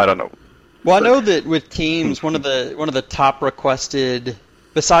functions? I don't know. Well, I know that with Teams, one of the top requested,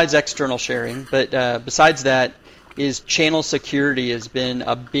 besides external sharing, but besides that, is channel security has been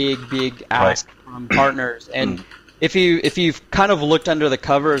a big ask from partners. And if you've kind of looked under the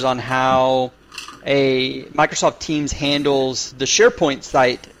covers on how a Microsoft Teams handles the SharePoint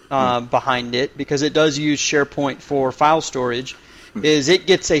site behind it, because it does use SharePoint for file storage, is it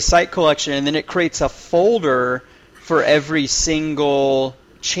gets a site collection and then it creates a folder for every single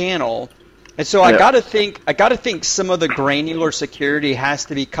channel. And so I gotta think some of the granular security has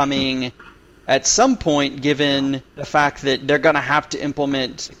to be coming at some point, given the fact that they're gonna have to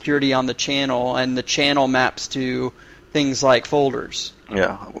implement security on the channel, and the channel maps to things like folders.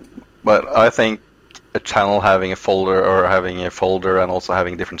 Yeah, but I think a channel having a folder and also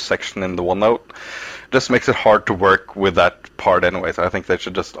having different section in the OneNote just makes it hard to work with that part anyway. So I think they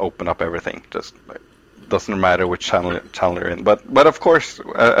should just open up everything. Just doesn't matter which channel you're in. But of course,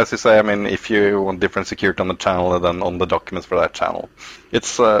 as you say, I mean, if you want different security on the channel than on the documents for that channel,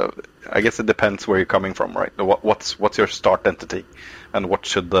 it's I guess it depends where you're coming from, right? What's your start entity, and what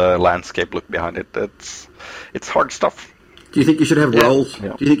should the landscape look behind it? It's hard stuff. Do you think you should have roles?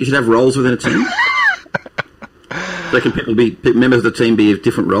 Yeah. Do you think you should have roles within a team? So can members of the team be of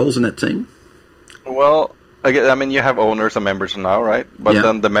different roles in that team? Well, I mean, you have owners and members now, right? But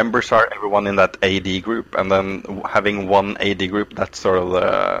then the members are everyone in that AD group, and then having one AD group, that's sort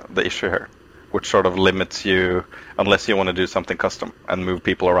of the issue here, which sort of limits you unless you want to do something custom and move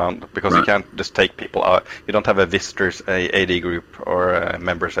people around, because you can't just take people out. You don't have a visitors AD group or a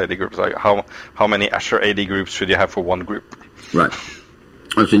members AD group. So how many Azure AD groups should you have for one group? Right.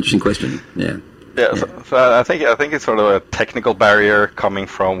 That's an interesting question. Yeah. Yeah. So I think it's sort of a technical barrier coming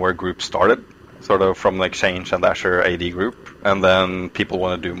from where groups started, sort of from the Exchange and Azure AD group, and then people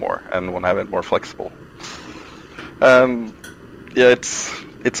want to do more and want to have it more flexible.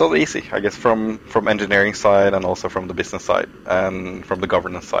 It's all easy, I guess, from engineering side and also from the business side and from the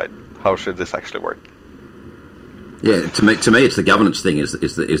governance side. How should this actually work? Yeah, to me, it's the governance thing is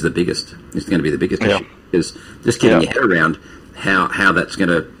the biggest. It's going to be the biggest issue, is just getting your head around how that's going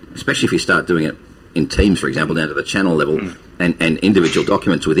to, especially if you start doing it in teams, for example, down to the channel level, and individual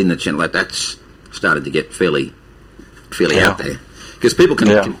documents within the channel. Like, that's started to get fairly out there, because people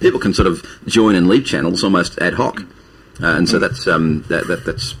can sort of join and leave channels almost ad hoc, and so that's you're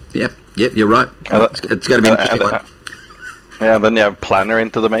right. It's going to be interesting. Yeah, then you have Planner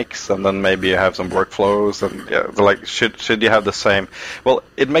into the mix, and then maybe you have some workflows, and like should you have the same? Well,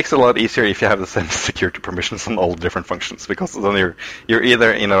 it makes it a lot easier if you have the same security permissions on all different functions, because then you're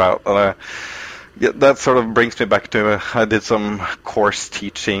either in or out. That sort of brings me back to I did some course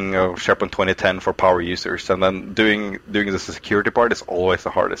teaching of SharePoint 2010 for power users, and then doing the security part is always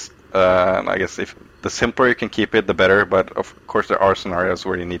the hardest. And I guess if the simpler you can keep it, the better. But of course, there are scenarios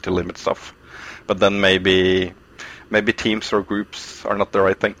where you need to limit stuff. But then maybe maybe teams or groups are not the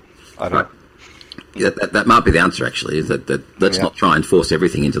right thing. I don't know. Yeah, that might be the answer, actually, is that let's not try and force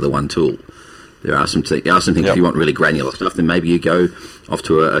everything into the one tool. There are some things, if you want really granular stuff, then maybe you go off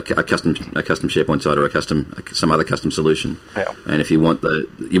to a custom SharePoint site or some other custom solution. Yeah. And if you want the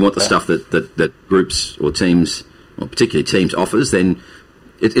stuff that groups or teams, or particularly teams, offers, then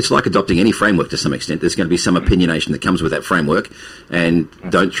it's like adopting any framework to some extent. There's going to be some opinionation that comes with that framework, and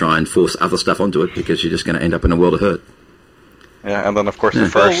don't try and force other stuff onto it, because you're just going to end up in a world of hurt. Yeah, and then of course the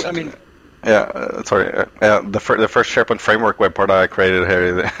first. Well, I mean. The first SharePoint framework web part I created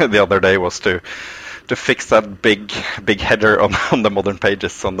here the other day was to fix that big header on the modern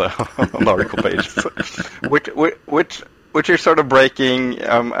pages on the article pages, which is sort of breaking.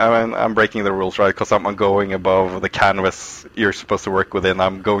 I'm breaking the rules, right? Because I'm going above the canvas you're supposed to work within.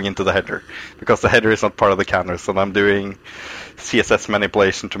 I'm going into the header because the header is not part of the canvas, and I'm doing CSS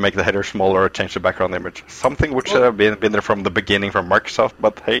manipulation to make the header smaller or change the background image. Something which should have been there from the beginning from Microsoft,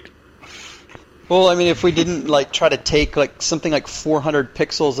 but hey. Well, I mean, if we didn't try to take something like 400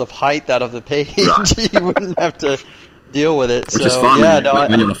 pixels of height out of the page, right. You wouldn't have to deal with it. Which is fine. When you're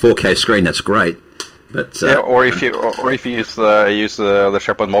on a 4K screen, that's great. But or if you use the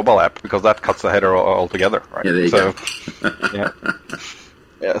SharePoint mobile app, because that cuts the header altogether, right? Yeah, there you go.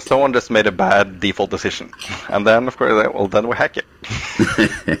 Yeah, someone just made a bad default decision, and then of course, then we hack it.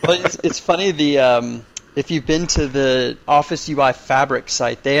 Well, it's funny if you've been to the Office UI Fabric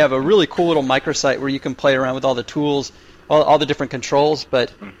site, they have a really cool little microsite where you can play around with all the tools, all the different controls.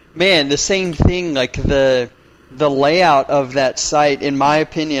 But man, the same thing, like the layout of that site, in my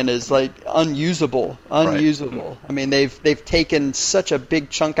opinion, is unusable. Right. I mean, they've taken such a big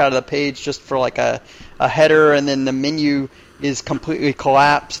chunk out of the page just for a header, and then the menu is completely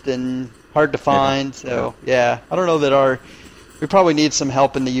collapsed and hard to find. So I don't know that we probably need some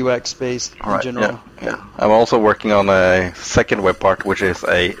help in the UX space in general. Yeah. I'm also working on a second web part, which is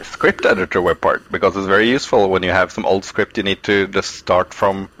a script editor web part, because it's very useful when you have some old script you need to just start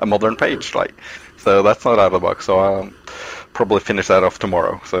from a modern page. So that's not out of the box. So I'll probably finish that off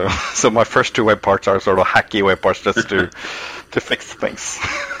tomorrow. So my first two web parts are sort of hacky web parts just to fix things.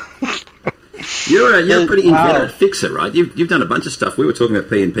 You're a pretty inventive fixer, right? You've done a bunch of stuff. We were talking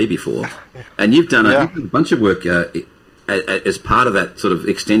about PnP before, and you've done a bunch of work as part of that sort of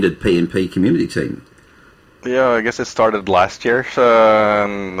extended PnP community team. Yeah, I guess it started last year.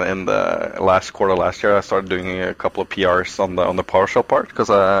 In the last quarter last year, I started doing a couple of PRs on the PowerShell part,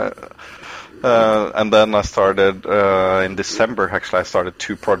 and then I started in December. Actually, I started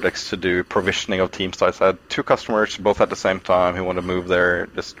 2 projects to do provisioning of team sites. I had 2 customers, both at the same time, who want to move their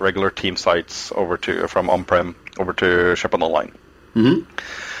just regular team sites from on-prem over to SharePoint Online. Mm-hmm.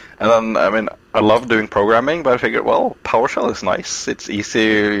 And then, I mean, I love doing programming, but I figured, well, PowerShell is nice. It's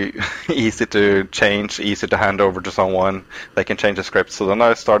easy to change, easy to hand over to someone. They can change the script. So then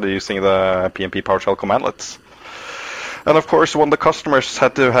I started using the PnP PowerShell commandlets. And of course, one of the customers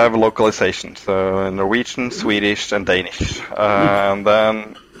had to have localization, so Norwegian, Swedish, and Danish. And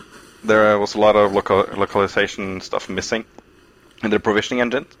then there was a lot of localization stuff missing in the provisioning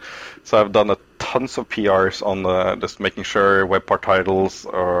engine. So I've done tons of PRs on just making sure web part titles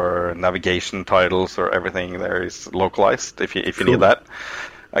or navigation titles or everything there is localized if you need that.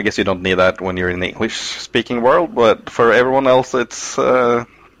 I guess you don't need that when you're in the English-speaking world, but for everyone else, it's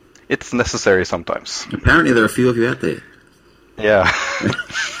necessary sometimes. Apparently, there are a few of you out there. Yeah.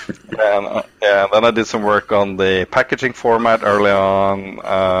 And then I did some work on the packaging format early on,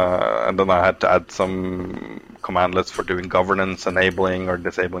 and then I had to add some commandlets for doing governance, enabling or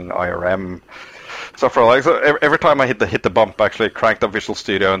disabling IRM. So every time I hit the bump, I actually cranked up Visual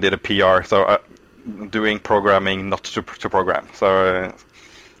Studio and did a PR. So doing programming, not to program. So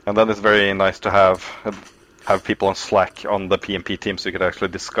and then it's very nice to have people on Slack on the PnP team, so you could actually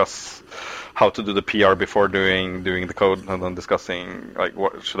discuss how to do the PR before doing the code, and then discussing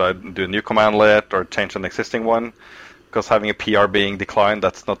what should I do, a new commandlet or change an existing one, because having a PR being declined,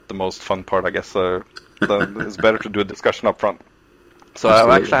 that's not the most fun part, I guess. So it's better to do a discussion up front. So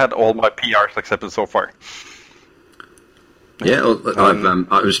Absolutely. I've actually had all my PRs accepted so far. Yeah,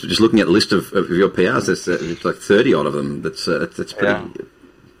 I was just looking at the list of your PRs. There's like 30 odd of them. That's pretty. Yeah.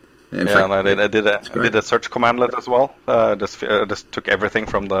 And I did a search commandlet as well. Just took everything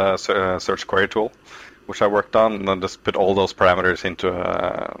from the search query tool, which I worked on, and then just put all those parameters into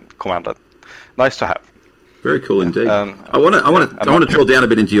a commandlet. Nice to have. Very cool indeed. I want to drill down a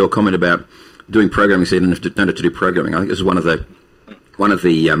bit into your comment about doing programming. So you don't have to do programming. I think this is one of the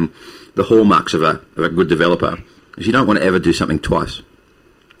hallmarks of a good developer is you don't want to ever do something twice.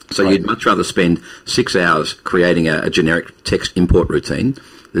 So You'd much rather spend 6 hours creating a generic text import routine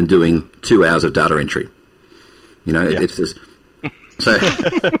than doing 2 hours of data entry. You know, it's just so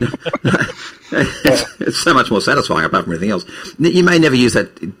it's so much more satisfying apart from everything else. You may never use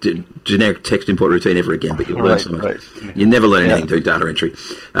that generic text import routine ever again, but you'll learn so much. Right. You never learn anything doing data entry.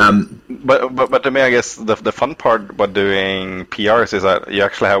 But to me, I guess the fun part about doing PRs is that you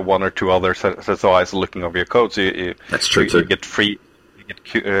actually have one or two other sets of eyes looking over your code. So that's true too. You get free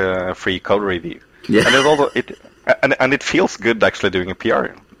code review. Yeah. And there's also and it feels good actually doing a PR,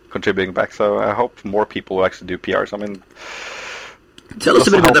 contributing back. So I hope more people will actually do PRs. I mean. Tell us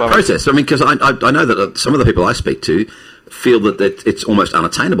a bit about that process. I mean, because I know that some of the people I speak to feel that it's almost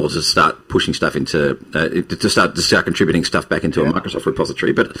unattainable to start pushing stuff into to start contributing stuff back into a Microsoft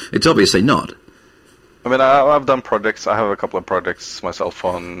repository, but it's obviously not. I mean, I've done projects. I have a couple of projects myself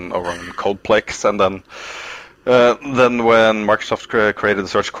on CodePlex, and then when Microsoft created the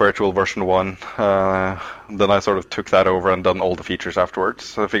Search Query Tool version 1, then I sort of took that over and done all the features afterwards.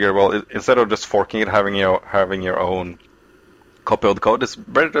 So I figured, well, instead of just forking it, having your own copy of the code, it's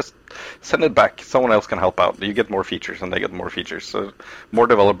better just send it back. Someone else can help out. You get more features and they get more features. So more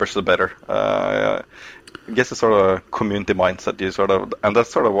developers, the better. I guess it's sort of a community mindset. And that's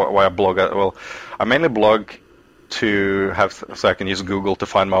sort of why I blog. Well, I mainly blog so I can use Google to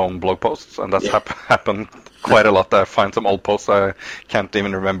find my own blog posts, and that's happened quite a lot. I find some old posts I can't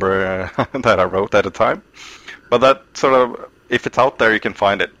even remember that I wrote at the time. But that sort of, if it's out there, you can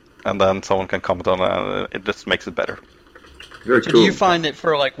find it, and then someone can comment on it. It just makes it better. Very so cool. Do you find that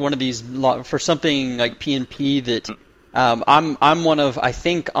for like one of these, for something like PNP that I'm one of, I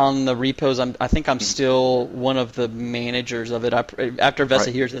think on the repos, I think I'm still one of the managers of it. After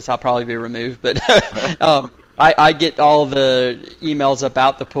Vesa hears this, I'll probably be removed, but I get all the emails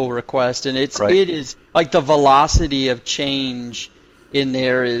about the pull request, and it is like the velocity of change in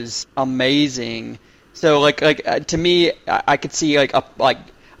there is amazing. So like to me, I could see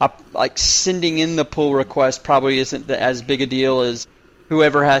like sending in the pull request probably isn't as big a deal as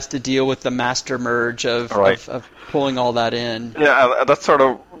whoever has to deal with the master merge of pulling all that in. Yeah, that's sort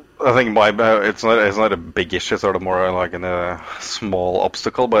of, I think it's not a big issue, sort of more like a small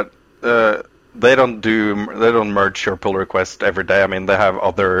obstacle, but they don't merge your pull request every day. I mean, they have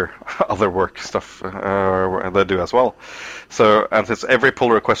other work stuff they do as well. So, and since every pull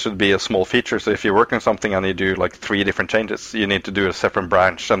request should be a small feature, so if you work on something and you do like 3 different changes, you need to do a separate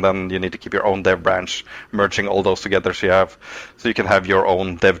branch, and then you need to keep your own dev branch, merging all those together, so you can have your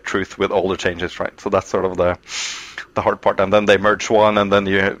own dev truth with all the changes, right? So that's sort of the hard part. And then they merge one, and then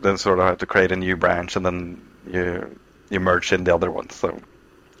you sort of have to create a new branch, and then you merge in the other one. So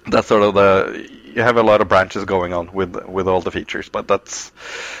that's sort of you have a lot of branches going on with all the features, but that's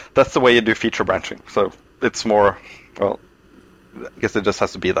the way you do feature branching. So it's more, well, I guess it just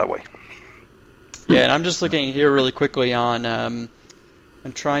has to be that way. Yeah, and I'm just looking here really quickly on, I'm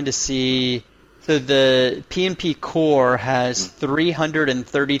trying to see, so the PNP core has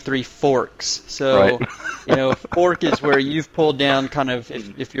 333 forks. So, fork is where you've pulled down kind of,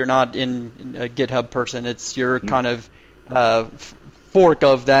 if you're not in a GitHub person, it's your kind of fork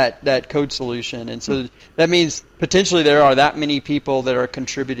of that code solution. And so that means potentially there are that many people that are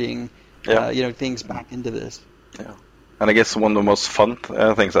contributing, things back into this. Yeah. And I guess one of the most fun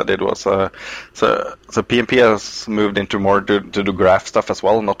things I did was, so PNP has moved into more to do graph stuff as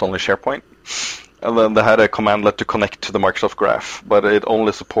well, not only SharePoint. And then they had a commandlet to connect to the Microsoft Graph, but it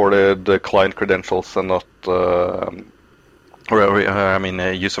only supported client credentials and not, user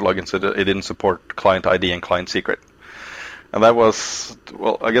logins. So it didn't support client ID and client secret. And that was,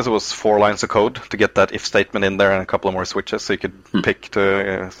 well, I guess it was 4 lines of code to get that if statement in there and a couple of more switches, so you could pick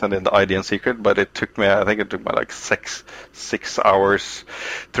to send in the ID and secret. But it took me like 6 hours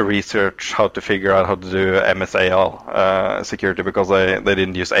to research how to figure out how to do MSAL security, because they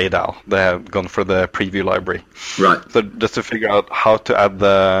didn't use ADAL. They had gone for the preview library. Right. So just to figure out how to add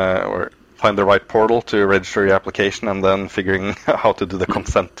or find the right portal to register your application, and then figuring out how to do the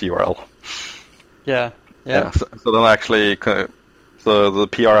consent URL. Yeah. Yeah. So then actually, so the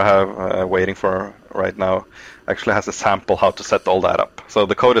PR I have waiting for right now actually has a sample how to set all that up. So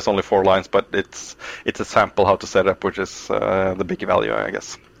the code is only 4 lines, but it's a sample how to set it up, which is the big value, I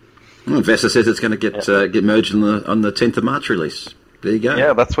guess. Well, Vesa says it's going to get merged on the 10th of March release. There you go.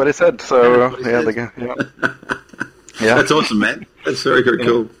 Yeah, that's what he said. So yeah. That's awesome, man. That's very, very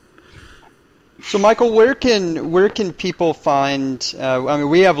cool. So, Michael, where can people find?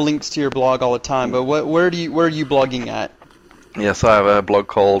 We have links to your blog all the time, but where are you blogging at? Yes, I have a blog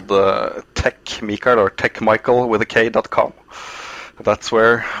called TechMichael or TechMichael with a K.com. That's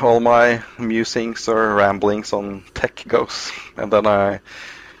where all my musings or ramblings on tech goes, and then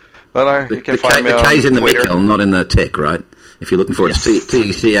you can find me on the K's in the Twitter. Michael, not in the tech, right? If you're looking for it, it's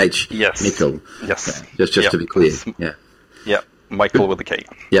T-E-C-H, Yes. Michael. Yes. Just to be clear. Yeah. Yeah. Michael with a K.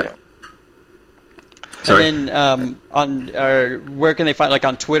 Yeah. Sorry. And then where can they find, like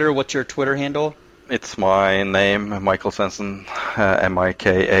on Twitter, what's your Twitter handle? It's my name, Michael Svensson,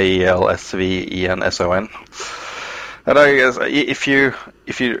 MIKAELSVENSON. And I guess if you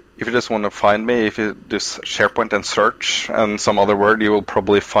just want to find me, if you do SharePoint and search and some other word, you will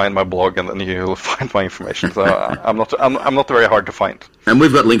probably find my blog, and then you will find my information. So I'm not very hard to find. And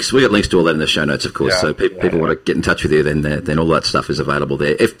we've got links. to all that in the show notes, of course. Yeah, So people want to get in touch with you, then all that stuff is available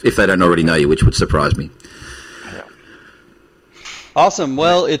there. If they don't already know you, which would surprise me. Awesome.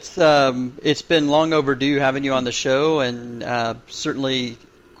 Well, it's been long overdue having you on the show, and certainly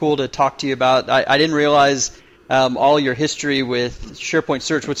cool to talk to you about. I didn't realize all your history with SharePoint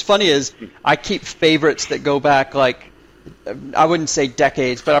Search. What's funny is I keep favorites that go back, like, I wouldn't say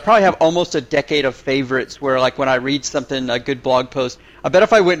decades, but I probably have almost a decade of favorites where, like, when I read something, a good blog post, I bet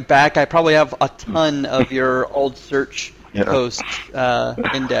if I went back, I probably have a ton of your old search posts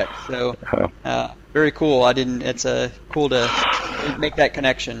index. So very cool. It's cool to make that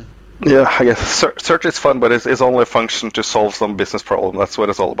connection. Yeah, I guess search is fun, but it's only a function to solve some business problem. That's what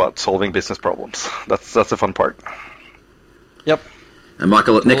it's all about, solving business problems. That's the fun part. Yep. And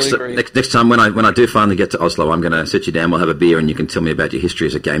Michael, next time when I do finally get to Oslo, I'm going to sit you down, we'll have a beer, and you can tell me about your history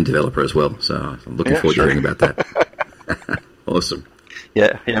as a game developer as well. So I'm looking forward to hearing about that. Awesome.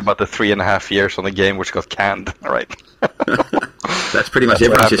 Yeah, about the 3.5 years on the game which got canned, right? That's pretty much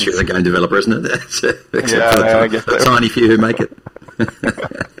everyone's history as a game developer, isn't it? Except for the tiny few who make it.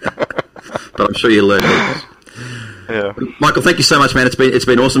 But I'm sure you'll learn heaps. Yeah. Michael, thank you so much, man. It's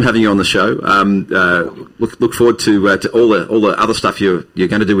been awesome having you on the show. Look forward to all the other stuff you're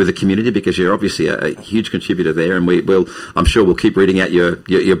going to do with the community, because you're obviously a huge contributor there, and I'm sure we'll keep reading out your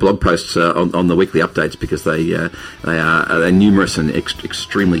blog posts on the weekly updates, because they're numerous and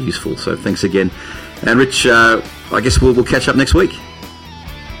extremely useful. So thanks again, and Rich. I guess we'll catch up next week.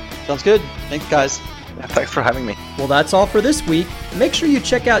 Sounds good. Thanks, guys. Thanks for having me. Well, that's all for this week. Make sure you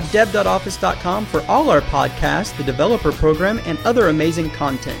check out dev.office.com for all our podcasts, the developer program, and other amazing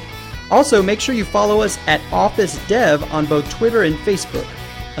content. Also, make sure you follow us at Office Dev on both Twitter and Facebook.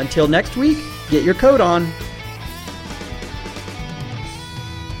 Until next week, get your code on.